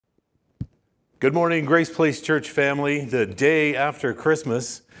Good morning, Grace Place Church family. The day after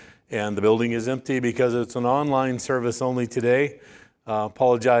Christmas, and the building is empty because it's an online service only today.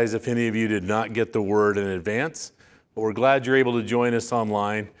 Apologize if any of you did not get the word in advance, but we're glad you're able to join us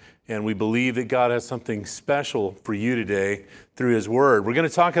online, and we believe that God has something special for you today through His Word. We're going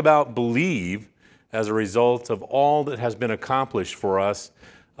to talk about believe as a result of all that has been accomplished for us,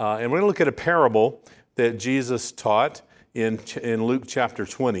 and we're going to look at a parable that Jesus taught in Luke chapter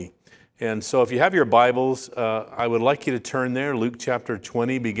 20. And so if you have your Bibles, I would like you to turn there, Luke chapter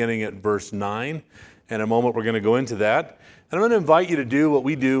 20, beginning at verse 9. In a moment, we're going to go into that. And I'm going to invite you to do what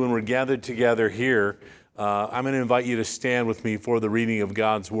we do when we're gathered together here. I'm going to invite you to stand with me for the reading of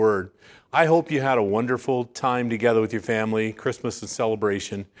God's Word. I hope you had a wonderful time together with your family, Christmas and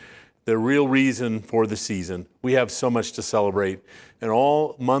celebration. The real reason for the season. We have so much to celebrate. And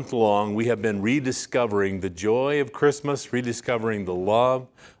all month long, we have been rediscovering the joy of Christmas, rediscovering the love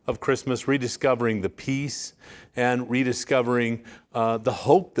of Christmas, rediscovering the peace, and rediscovering the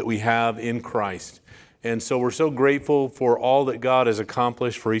hope that we have in Christ. And so we're so grateful for all that God has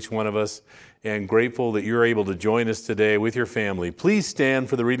accomplished for each one of us, and grateful that you're able to join us today with your family. Please stand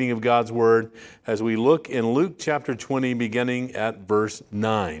for the reading of God's Word as we look in Luke chapter 20, beginning at verse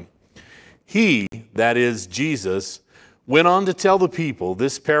 9. He, that is Jesus, went on to tell the people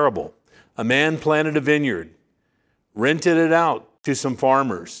this parable. A man planted a vineyard, rented it out to some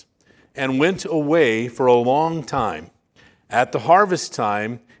farmers, and went away for a long time. At the harvest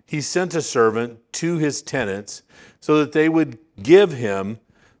time, he sent a servant to his tenants so that they would give him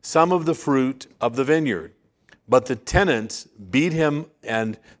some of the fruit of the vineyard. But the tenants beat him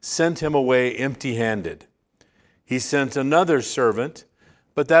and sent him away empty-handed. He sent another servant,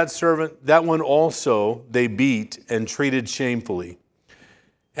 but that one also they beat and treated shamefully,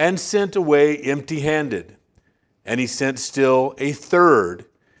 and sent away empty-handed. And he sent still a third,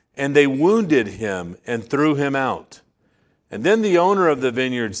 and they wounded him and threw him out. And then the owner of the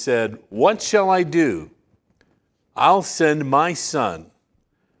vineyard said, "What shall I do? I'll send my son,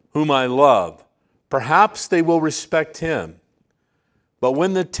 whom I love. Perhaps they will respect him." But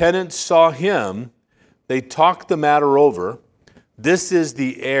when the tenants saw him, they talked the matter over. "This is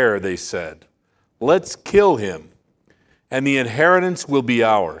the heir," they said. "Let's kill him, and the inheritance will be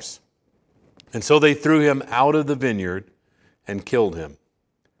ours." And so they threw him out of the vineyard and killed him.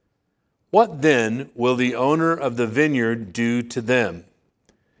 What then will the owner of the vineyard do to them?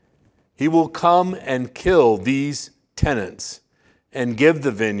 He will come and kill these tenants and give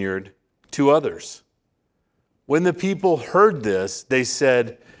the vineyard to others. When the people heard this, they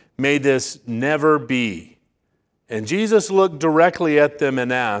said, "May this never be." And Jesus looked directly at them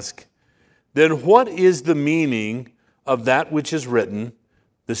and asked, "Then what is the meaning of that which is written,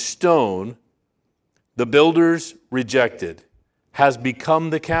 'The stone the builders rejected has become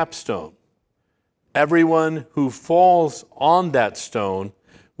the capstone. Everyone who falls on that stone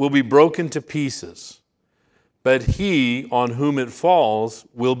will be broken to pieces, but he on whom it falls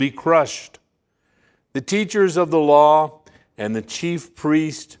will be crushed.' The teachers of the law and the chief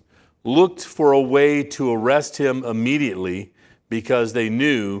priest looked for a way to arrest him immediately because they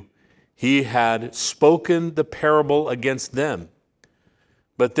knew he had spoken the parable against them.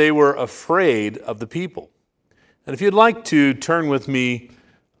 But they were afraid of the people. And if you'd like to turn with me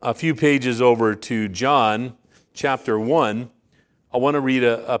a few pages over to John chapter 1, I want to read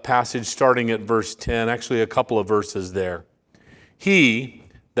a passage starting at verse 10, actually a couple of verses there. He,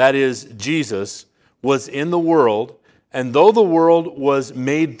 that is Jesus, was in the world, and though the world was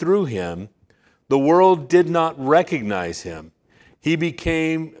made through him, the world did not recognize him. He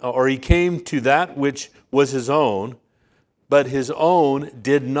came to that which was his own, but his own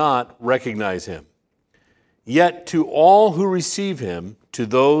did not recognize him. Yet to all who receive him, to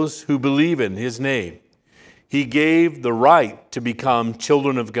those who believe in his name, he gave the right to become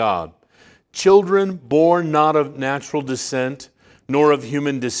children of God, children born not of natural descent, nor of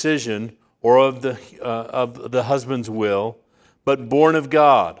human decision, or of the husband's will, but born of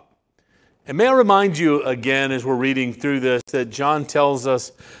God. And may I remind you again, as we're reading through this, that John tells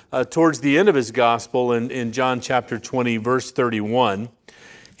us towards the end of his gospel in John chapter 20, verse 31,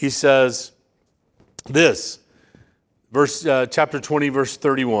 he says this, chapter 20, verse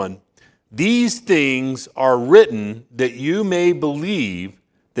 31, "These things are written that you may believe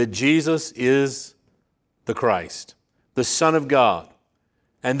that Jesus is the Christ, the Son of God,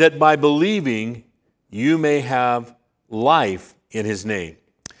 and that by believing you may have life in his name."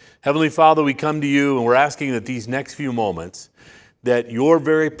 Heavenly Father, we come to you and we're asking that these next few moments, that your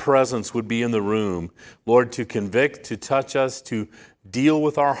very presence would be in the room, Lord, to convict, to touch us, to deal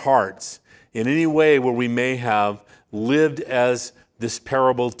with our hearts in any way where we may have lived as this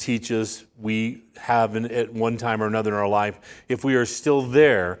parable teaches we have at one time or another in our life, if we are still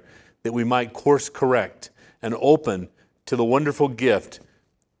there, that we might course correct and open to the wonderful gift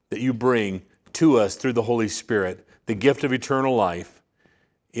that you bring to us through the Holy Spirit, the gift of eternal life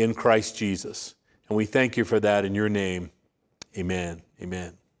in Christ Jesus. And we thank you for that in your name. Amen.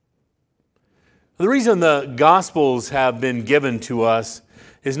 Amen. The reason the Gospels have been given to us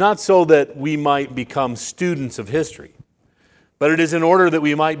is not so that we might become students of history, but it is in order that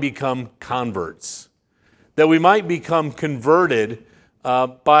we might become converts, that we might become converted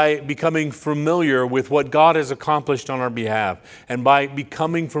by becoming familiar with what God has accomplished on our behalf and by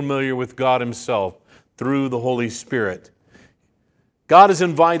becoming familiar with God Himself through the Holy Spirit. God has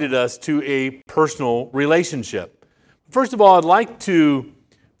invited us to a personal relationship. First of all, I'd like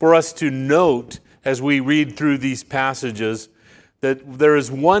for us to note as we read through these passages that there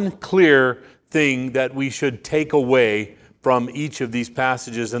is one clear thing that we should take away from each of these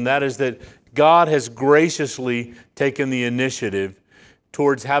passages, and that is that God has graciously taken the initiative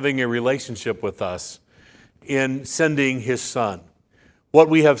towards having a relationship with us in sending His Son. What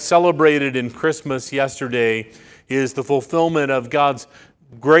we have celebrated in Christmas yesterday is the fulfillment of God's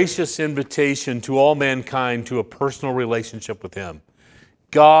gracious invitation to all mankind to a personal relationship with Him.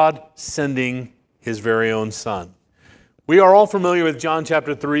 God sending His very own Son. We are all familiar with John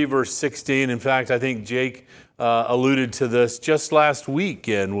chapter 3, verse 16. In fact, I think Jake alluded to this just last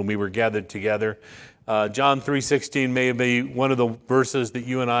weekend when we were gathered together. John 3:16 may be one of the verses that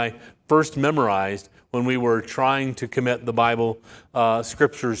you and I first memorized when we were trying to commit the Bible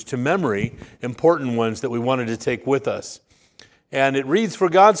scriptures to memory, important ones that we wanted to take with us. And it reads, "For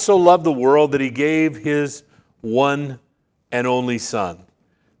God so loved the world that He gave His one and only Son,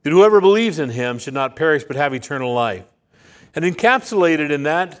 that whoever believes in Him should not perish but have eternal life." And encapsulated in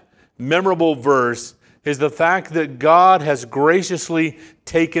that memorable verse is the fact that God has graciously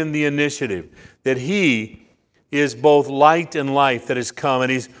taken the initiative, that He is both light and life that has come,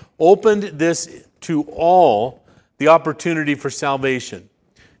 and He's opened this to all, the opportunity for salvation.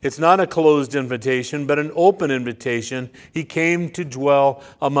 It's not a closed invitation, but an open invitation. He came to dwell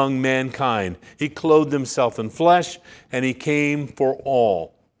among mankind. He clothed Himself in flesh, and He came for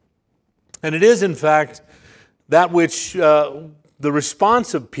all. And it is, in fact, that which the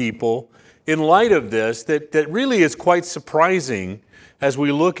response of people in light of this that really is quite surprising as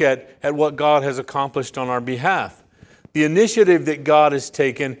we look at what God has accomplished on our behalf. The initiative that God has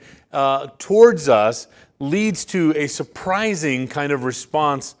taken towards us leads to a surprising kind of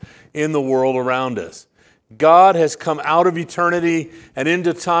response in the world around us. God has come out of eternity and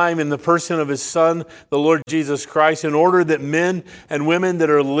into time in the person of His Son, the Lord Jesus Christ, in order that men and women that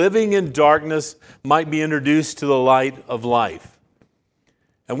are living in darkness might be introduced to the light of life.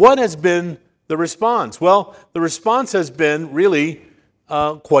 And what has been the response? Well, the response has been really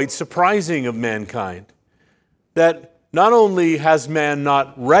quite surprising of mankind. That not only has man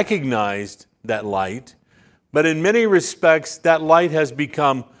not recognized that light, but in many respects that light has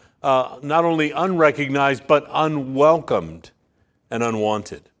become not only unrecognized, but unwelcomed and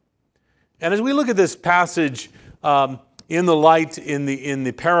unwanted. And as we look at this passage in the light, in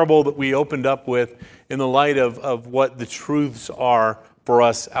the parable that we opened up with, in the light of what the truths are for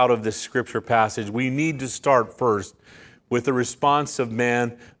us out of this scripture passage, we need to start first with the response of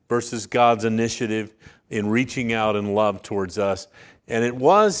man versus God's initiative in reaching out in love towards us. And it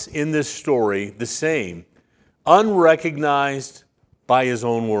was in this story the same, unrecognized by his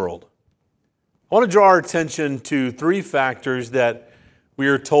own world. I want to draw our attention to three factors that we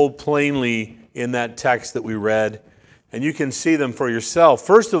are told plainly in that text that we read, and you can see them for yourself.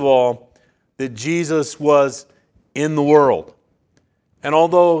 First of all, that Jesus was in the world. And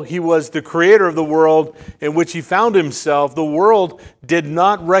although He was the creator of the world in which He found Himself, the world did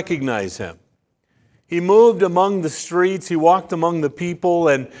not recognize Him. He moved among the streets, He walked among the people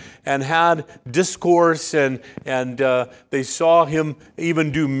and had discourse, and they saw Him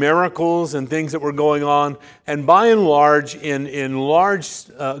even do miracles and things that were going on. And by and large, in large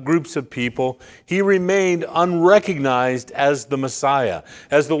groups of people, He remained unrecognized as the Messiah,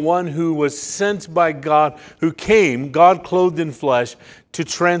 as the one who was sent by God, who came, God clothed in flesh, to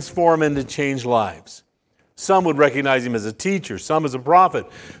transform and to change lives. Some would recognize Him as a teacher, some as a prophet,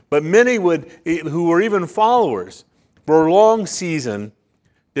 but many who were even followers for a long season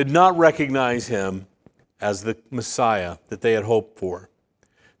did not recognize Him as the Messiah that they had hoped for.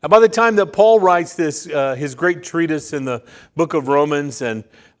 Now, by the time that Paul writes this, his great treatise in the book of Romans, and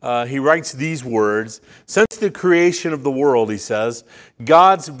he writes these words, "Since the creation of the world," he says,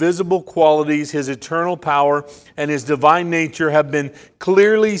 "God's visible qualities, His eternal power, and His divine nature have been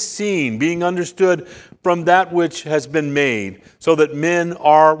clearly seen, being understood from that which has been made, so that men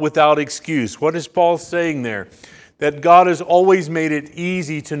are without excuse. What is Paul saying there? That God has always made it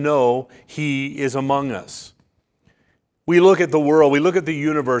easy to know He is among us. We look at the world, we look at the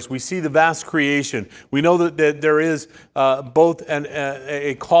universe, we see the vast creation. We know that there is both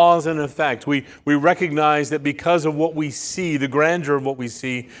a cause and an effect. We recognize that because of what we see, the grandeur of what we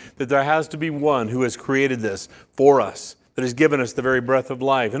see, that there has to be one who has created this for us, that has given us the very breath of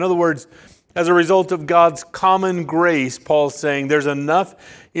life. In other words, as a result of God's common grace, Paul's saying there's enough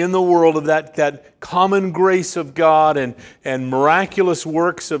in the world of that common grace of God and miraculous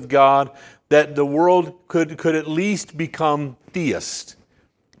works of God that the world could at least become theist,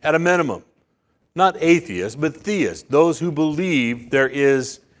 at a minimum. Not atheists, but theists, those who believe there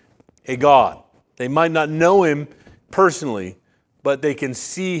is a God. They might not know Him personally, but they can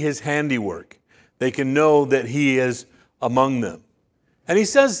see His handiwork. They can know that He is among them. And he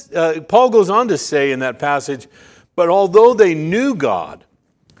says, Paul goes on to say in that passage, but although they knew God,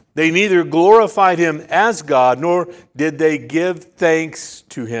 they neither glorified Him as God, nor did they give thanks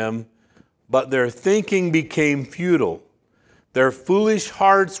to Him, but their thinking became futile. Their foolish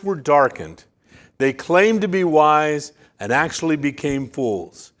hearts were darkened. They claimed to be wise and actually became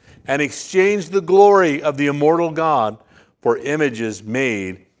fools, and exchanged the glory of the immortal God for images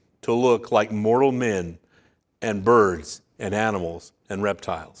made to look like mortal men and birds and animals and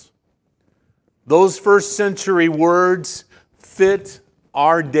reptiles. Those first century words fit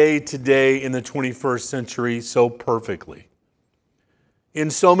our day today in the 21st century so perfectly. In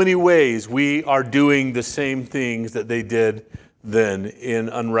so many ways, we are doing the same things that they did then in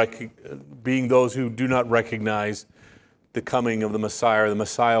being those who do not recognize the coming of the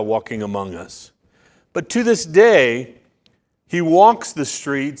Messiah walking among us. But to this day, He walks the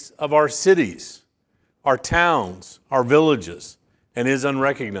streets of our cities, our towns, our villages, and is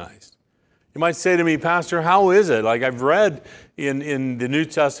unrecognized. You might say to me, Pastor, how is it? Like I've read in the New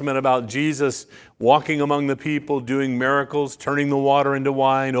Testament about Jesus walking among the people, doing miracles, turning the water into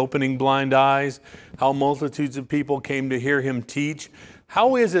wine, opening blind eyes, how multitudes of people came to hear Him teach.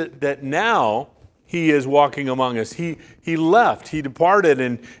 How is it that now He is walking among us? He left, He departed,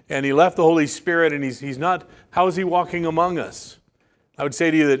 and He left the Holy Spirit, and He's not, how is He walking among us? I would say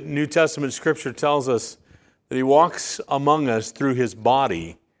to you that New Testament Scripture tells us that He walks among us through His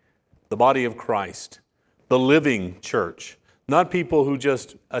body, the body of Christ, the living church. Not people who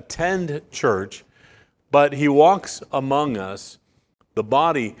just attend church, but He walks among us, the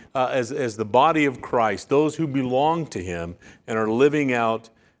body, as the body of Christ, those who belong to Him and are living out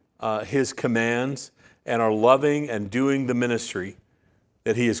His commands and are loving and doing the ministry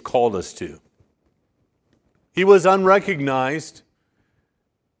that He has called us to. He was unrecognized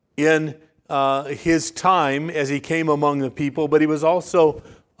in His time as He came among the people, but He was also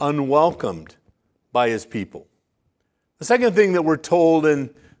unwelcomed by His people. The second thing that we're told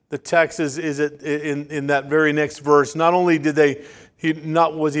in the text is that in that very next verse, not only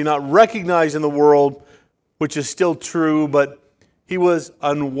was he not recognized in the world, which is still true, but He was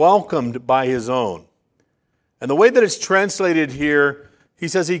unwelcomed by His own. And the way that it's translated here, he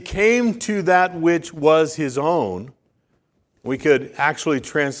says He came to that which was His own. We could actually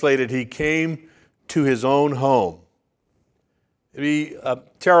translate it, He came to His own home. It'd be a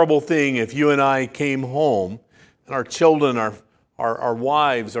terrible thing if you and I came home and our children, our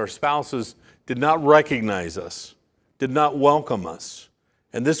wives, our spouses did not recognize us, did not welcome us.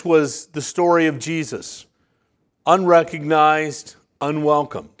 And this was the story of Jesus. Unrecognized,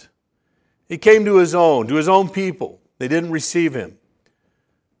 unwelcomed. He came to His own people. They didn't receive Him.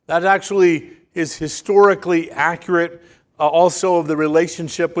 That actually is historically accurate also of the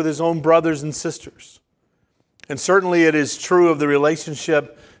relationship with His own brothers and sisters. And certainly it is true of the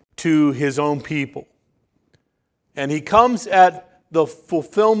relationship to His own people. And He comes at the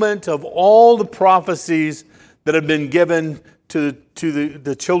fulfillment of all the prophecies that have been given to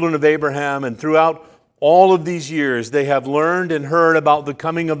the children of Abraham. And throughout all of these years, they have learned and heard about the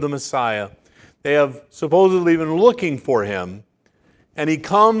coming of the Messiah. They have supposedly been looking for Him. And He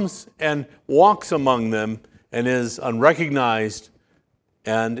comes and walks among them and is unrecognized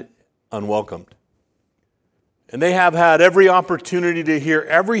and unwelcomed. And they have had every opportunity to hear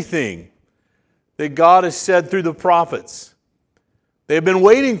everything that God has said through the prophets. They have been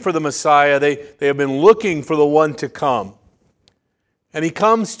waiting for the Messiah. They have been looking for the one to come. And He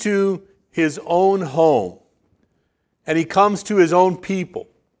comes to His own home. And He comes to His own people.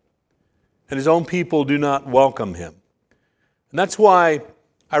 And His own people do not welcome Him. And that's why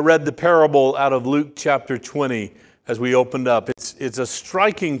I read the parable out of Luke chapter 20 as we opened up. It's a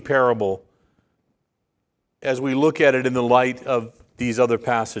striking parable as we look at it in the light of these other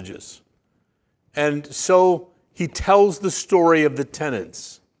passages. And so he tells the story of the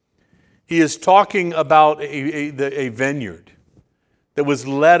tenants. He is talking about a vineyard that was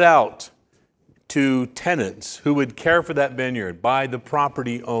let out to tenants who would care for that vineyard by the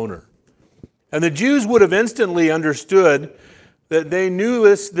property owner. And the Jews would have instantly understood that they knew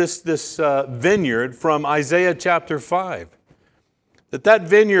this vineyard from Isaiah chapter 5. That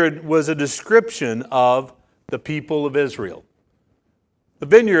vineyard was a description of the people of Israel. The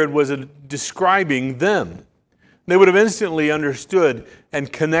vineyard was describing them. They would have instantly understood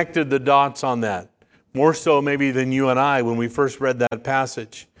and connected the dots on that. More so maybe than you and I when we first read that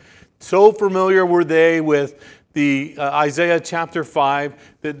passage. So familiar were they with the Isaiah chapter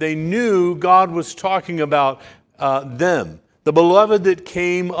 5 that they knew God was talking about them, the beloved that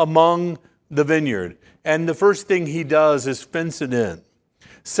came among the vineyard. And the first thing he does is fence it in,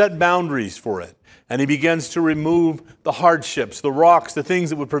 set boundaries for it. And he begins to remove the hardships, the rocks, the things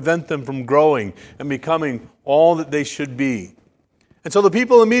that would prevent them from growing and becoming all that they should be. And so the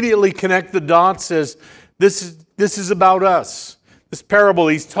people immediately connect the dots as this is about us. This parable,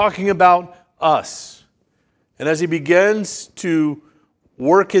 he's talking about us. And as he begins to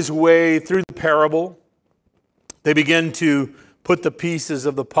work his way through the parable, they begin to put the pieces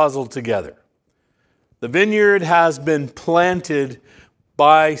of the puzzle together. The vineyard has been planted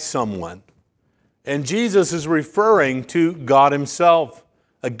by someone. And Jesus is referring to God himself.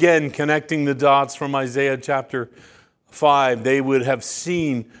 Again, connecting the dots from Isaiah chapter 5. They would have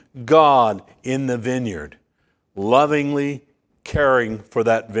seen God in the vineyard, lovingly caring for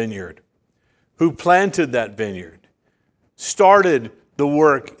that vineyard. Who planted that vineyard, started the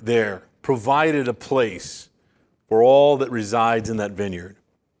work there, provided a place for all that resides in that vineyard.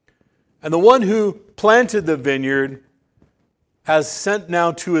 And the one who planted the vineyard has sent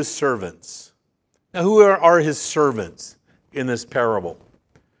now to his servants. Now, who are his servants in this parable?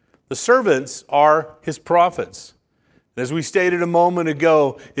 The servants are his prophets. As we stated a moment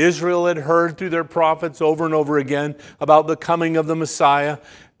ago, Israel had heard through their prophets over and over again about the coming of the Messiah.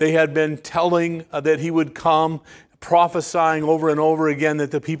 They had been telling that he would come, prophesying over and over again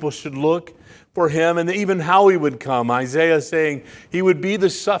that the people should look for him, and even how he would come. Isaiah saying he would be the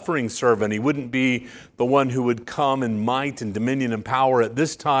suffering servant. He wouldn't be the one who would come in might and dominion and power at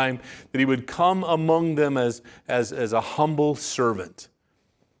this time, that he would come among them as a humble servant,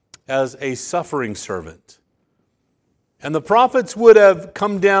 as a suffering servant. And the prophets would have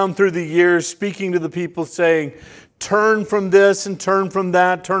come down through the years speaking to the people saying, turn from this and turn from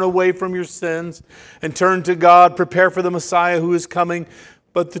that, turn away from your sins and turn to God, prepare for the Messiah who is coming.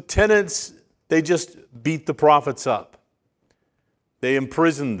 But the tenants, they just beat the prophets up. They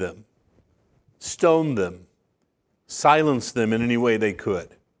imprisoned them, stoned them, silenced them in any way they could.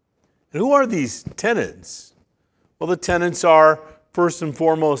 And who are these tenants? Well, the tenants are, first and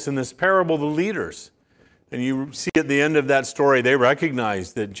foremost in this parable, the leaders. And you see at the end of that story, they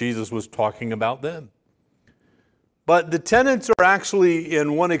recognize that Jesus was talking about them. But the tenants are actually,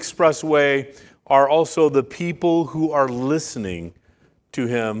 in one express way, are also the people who are listening to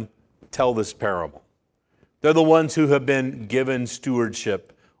him tell this parable. They're the ones who have been given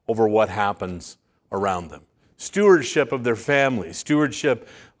stewardship over what happens around them. Stewardship of their family, stewardship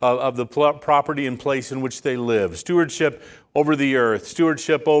of the property and place in which they live, stewardship over the earth,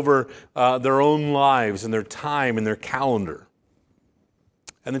 stewardship over their own lives and their time and their calendar.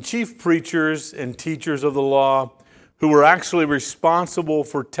 And the chief preachers and teachers of the law who were actually responsible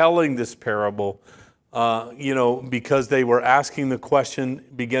for telling this parable, because they were asking the question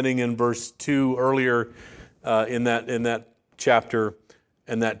beginning in verse 2 earlier in that chapter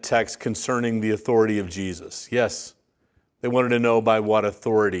and that text concerning the authority of Jesus. Yes, they wanted to know by what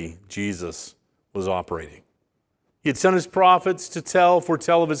authority Jesus was operating. He had sent his prophets to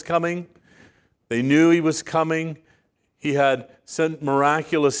foretell of his coming. They knew he was coming. He had sent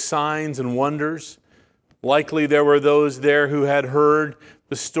miraculous signs and wonders. Likely there were those there who had heard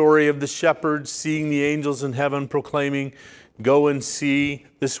the story of the shepherds seeing the angels in heaven proclaiming, "Go and see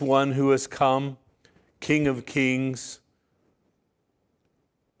this one who has come, King of Kings."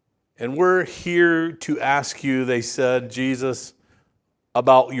 And we're here to ask you, they said, Jesus,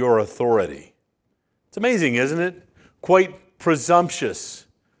 about your authority. It's amazing, isn't it? Quite presumptuous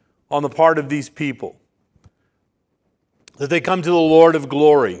on the part of these people that they come to the Lord of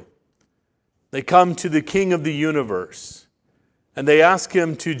glory. They come to the King of the universe, and they ask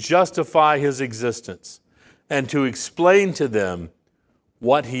him to justify his existence and to explain to them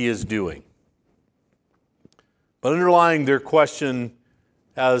what he is doing. But underlying their question,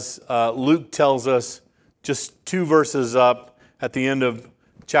 as Luke tells us just 2 verses up at the end of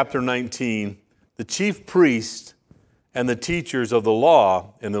chapter 19, the chief priest and the teachers of the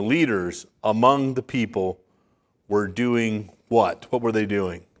law and the leaders among the people were doing what? What were they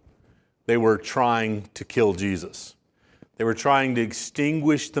doing? They were trying to kill Jesus. They were trying to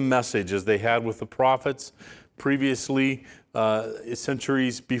extinguish the message as they had with the prophets previously,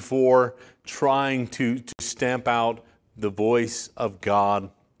 centuries before, trying to stamp out the voice of God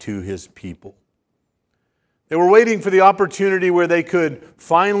to his people. They were waiting for the opportunity where they could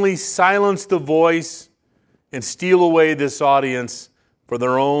finally silence the voice and steal away this audience for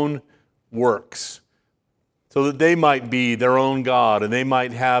their own works, so that they might be their own God and they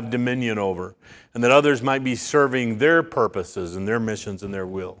might have dominion over, and that others might be serving their purposes and their missions and their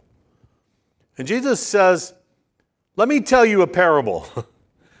will. And Jesus says, let me tell you a parable.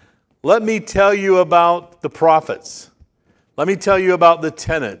 Let me tell you about the prophets. Let me tell you about the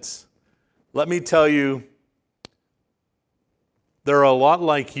tenets. Let me tell you, they're a lot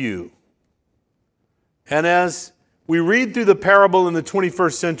like you. And as we read through the parable in the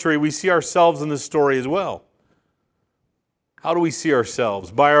 21st century, we see ourselves in this story as well. How do we see ourselves?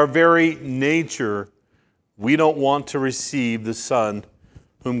 By our very nature, we don't want to receive the Son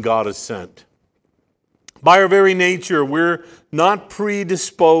whom God has sent. By our very nature, we're not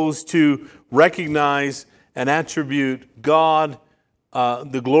predisposed to recognize and attribute God,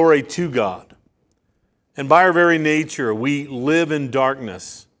 the glory to God. And by our very nature, we live in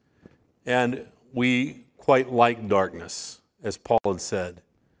darkness, and we quite like darkness, as Paul had said.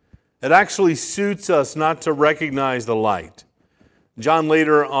 It actually suits us not to recognize the light. John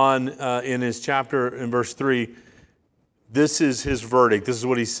later on in his chapter, in verse 3, this is his verdict. This is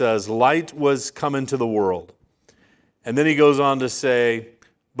what he says. Light was come into the world. And then he goes on to say,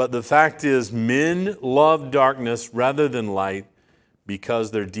 but the fact is, men love darkness rather than light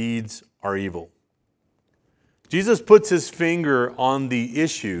because their deeds are evil. Jesus puts his finger on the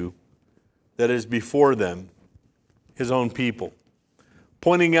issue that is before them, his own people,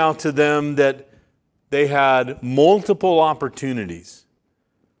 pointing out to them that they had multiple opportunities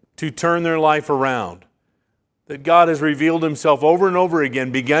to turn their life around, that God has revealed himself over and over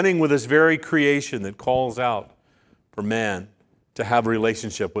again, beginning with this very creation that calls out for man to have a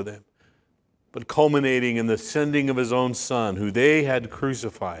relationship with him, but culminating in the sending of his own Son, who they had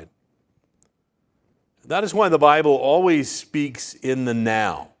crucified. That is why the Bible always speaks in the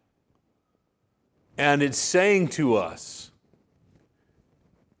now. And it's saying to us,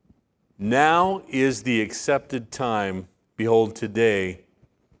 now is the accepted time. Behold, today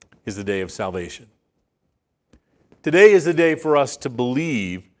is the day of salvation. Today is the day for us to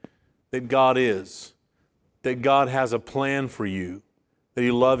believe that God is, that God has a plan for you, that he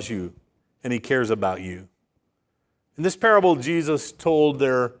loves you, and he cares about you. In this parable, Jesus told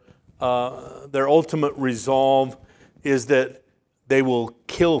their ultimate resolve is that they will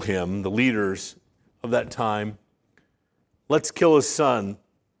kill him, the leaders of that time. Let's kill his Son,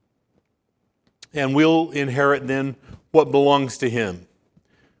 and we'll inherit then what belongs to him.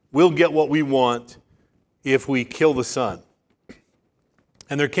 We'll get what we want if we kill the Son.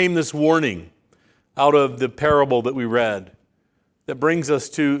 And there came this warning out of the parable that we read that brings us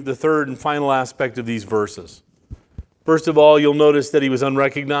to the third and final aspect of these verses. First of all, you'll notice that he was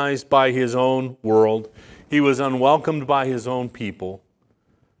unrecognized by his own world. He was unwelcomed by his own people.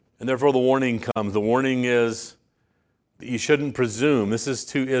 And therefore the warning comes. The warning is that you shouldn't presume. This is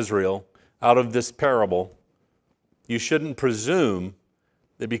to Israel out of this parable. You shouldn't presume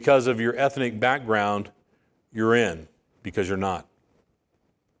that because of your ethnic background, you're in, because you're not.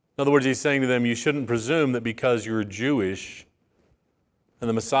 In other words, he's saying to them, you shouldn't presume that because you're Jewish and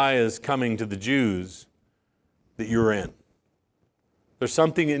the Messiah is coming to the Jews, that you're in. There's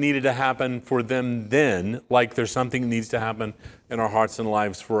something that needed to happen for them then, like there's something that needs to happen in our hearts and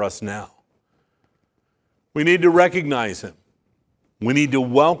lives for us now. We need to recognize him. We need to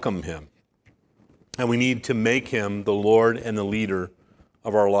welcome him. And we need to make him the Lord and the leader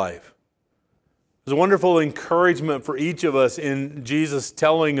of our life. There's a wonderful encouragement for each of us in Jesus'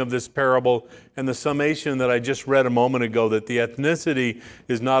 telling of this parable and the summation that I just read a moment ago, that the ethnicity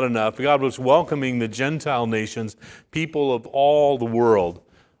is not enough. God was welcoming the Gentile nations, people of all the world,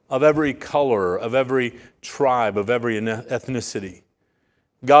 of every color, of every tribe, of every ethnicity.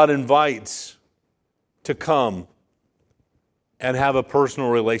 God invites to come and have a personal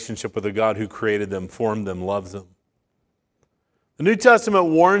relationship with the God who created them, formed them, loves them. The New Testament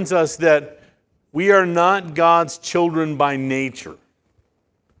warns us that we are not God's children by nature.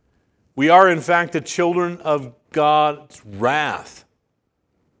 We are, in fact, the children of God's wrath.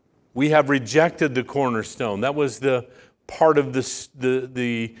 We have rejected the cornerstone. That was the part of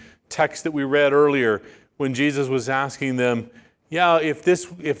the text that we read earlier when Jesus was asking them, yeah, if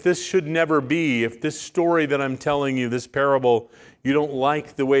this should never be, if this story that I'm telling you, this parable, you don't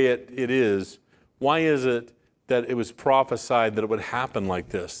like the way it is, why is it that it was prophesied that it would happen like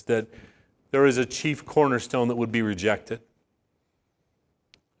this, that there is a chief cornerstone that would be rejected?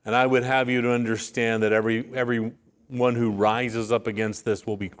 And I would have you to understand that everyone who rises up against this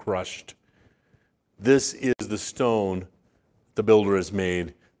will be crushed. This is the stone the builder has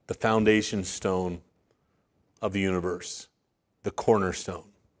made, the foundation stone of the universe, the cornerstone.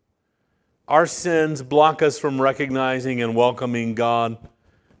 Our sins block us from recognizing and welcoming God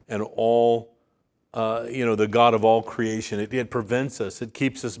and all, the God of all creation. It prevents us. It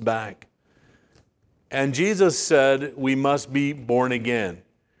keeps us back. And Jesus said we must be born again.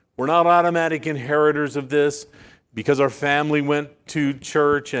 We're not automatic inheritors of this because our family went to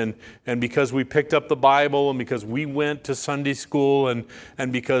church and because we picked up the Bible and because we went to Sunday school and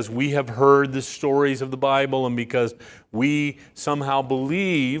because we have heard the stories of the Bible and because we somehow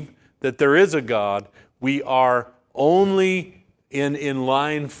believe that there is a God. We are only in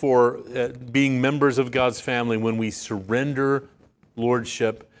line for being members of God's family when we surrender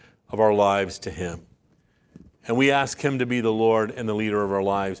lordship of our lives to Him. And we ask Him to be the Lord and the leader of our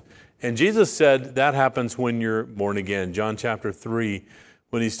lives. And Jesus said that happens when you're born again. John chapter 3,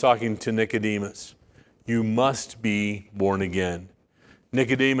 when He's talking to Nicodemus, you must be born again.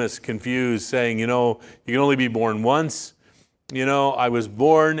 Nicodemus confused, saying, you can only be born once. I was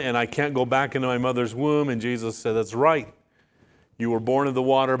born and I can't go back into my mother's womb. And Jesus said, that's right. You were born of the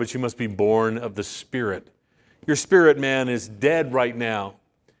water, but you must be born of the Spirit. Your spirit man is dead right now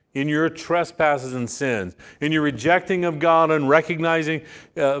in your trespasses and sins, in your rejecting of God and recognizing,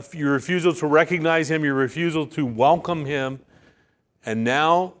 your refusal to recognize Him, your refusal to welcome Him. And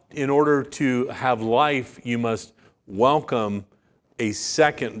now, in order to have life, you must welcome a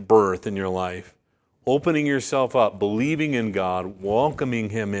second birth in your life, opening yourself up, believing in God, welcoming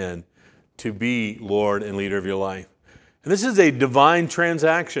Him in to be Lord and leader of your life. And this is a divine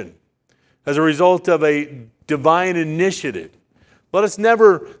transaction as a result of a divine initiative. Let us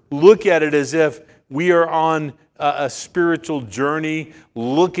never look at it as if we are on a spiritual journey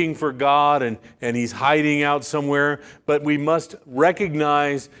looking for God and He's hiding out somewhere. But we must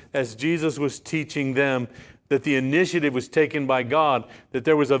recognize, as Jesus was teaching them, that the initiative was taken by God, that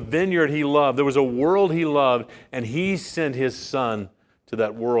there was a vineyard He loved, there was a world He loved, and He sent His Son to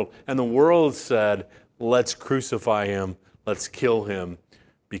that world. And the world said, let's crucify Him, let's kill Him,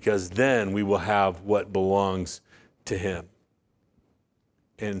 because then we will have what belongs to Him.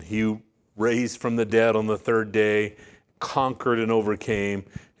 And He raised from the dead on the third day, conquered and overcame,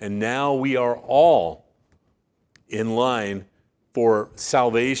 and now we are all in line for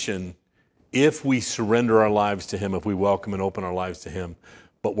salvation if we surrender our lives to Him, if we welcome and open our lives to Him.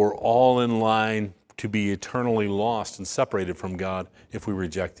 But we're all in line to be eternally lost and separated from God if we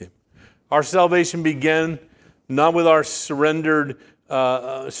reject Him. Our salvation began not with our surrendering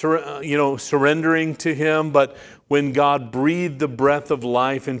to Him, but when God breathed the breath of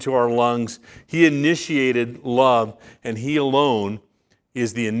life into our lungs, He initiated love, and He alone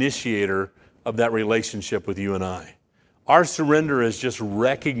is the initiator of that relationship with you and I. Our surrender is just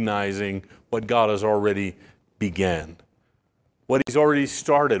recognizing what God has already began. What He's already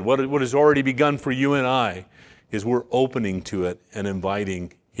started, what has already begun for you and I, is we're opening to it and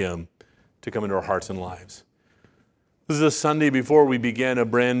inviting Him to come into our hearts and lives. This is a Sunday before we begin a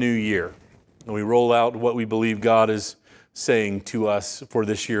brand new year, and we roll out what we believe God is saying to us for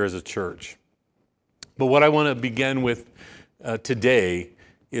this year as a church. But what I want to begin with today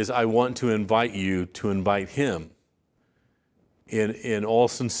is I want to invite you to invite Him in all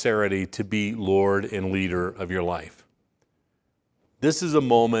sincerity to be Lord and leader of your life. This is a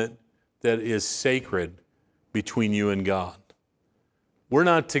moment that is sacred between you and God. We're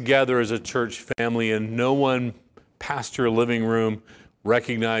not together as a church family, and no one past your living room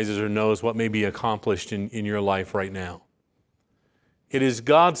recognizes or knows what may be accomplished in your life right now. It is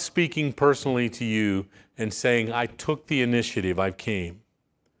God speaking personally to you and saying, I took the initiative, I came.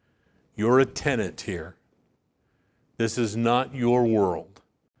 You're a tenant here. This is not your world.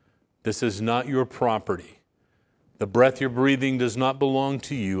 This is not your property. The breath you're breathing does not belong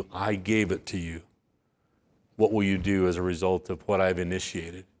to you. I gave it to you. What will you do as a result of what I've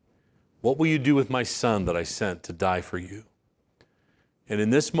initiated? What will you do with my Son that I sent to die for you? And in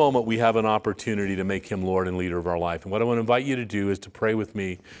this moment, we have an opportunity to make Him Lord and leader of our life. And what I want to invite you to do is to pray with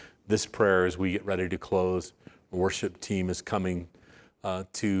me this prayer as we get ready to close. The worship team is coming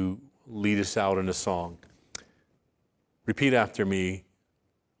to lead us out in a song. Repeat after me.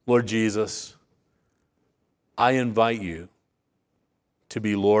 Lord Jesus, I invite you to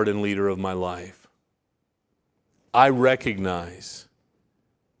be Lord and leader of my life. I recognize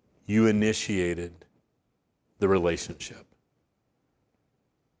you initiated the relationship.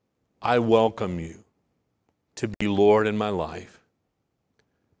 I welcome you to be Lord in my life.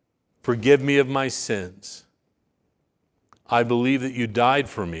 Forgive me of my sins. I believe that you died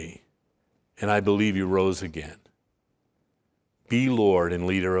for me, and I believe you rose again. Be Lord and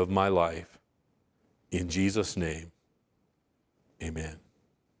leader of my life. In Jesus' name, amen.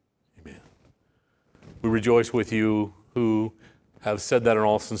 Amen. We rejoice with you who have said that in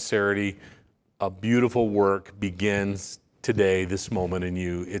all sincerity. A beautiful work begins today, this moment in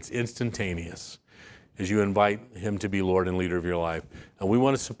you. It's instantaneous as you invite him to be Lord and leader of your life. And we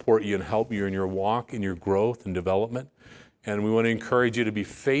want to support you and help you in your walk, in your growth and development. And we want to encourage you to be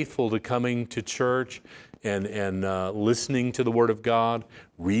faithful to coming to church and listening to the Word of God,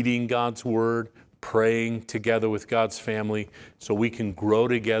 reading God's Word, praying together with God's family so we can grow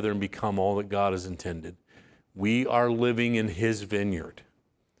together and become all that God has intended. We are living in his vineyard.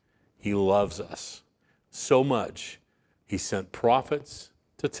 He loves us so much. He sent prophets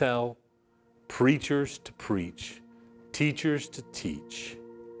to tell, preachers to preach, teachers to teach,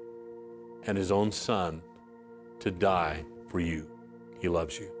 and his own Son to die for you. He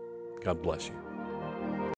loves you. God bless you.